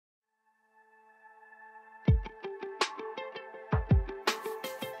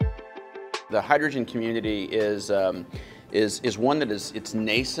The hydrogen community is one that it's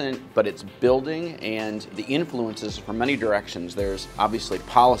nascent, but it's building, and the influences from many directions. There's obviously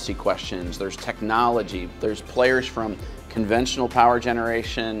policy questions, there's technology, there's players from conventional power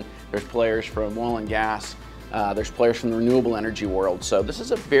generation, there's players from oil and gas, there's players from the renewable energy world. So this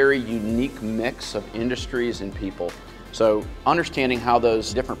is a very unique mix of industries and people. So understanding how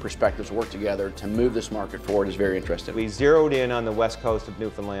those different perspectives work together to move this market forward is very interesting. We zeroed in on the west coast of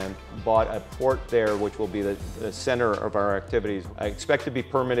Newfoundland, bought a port there which will be the center of our activities. I expect to be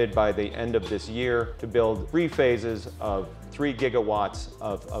permitted by the end of this year to build 3 phases of 3 gigawatts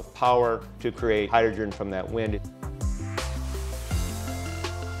of power to create hydrogen from that wind.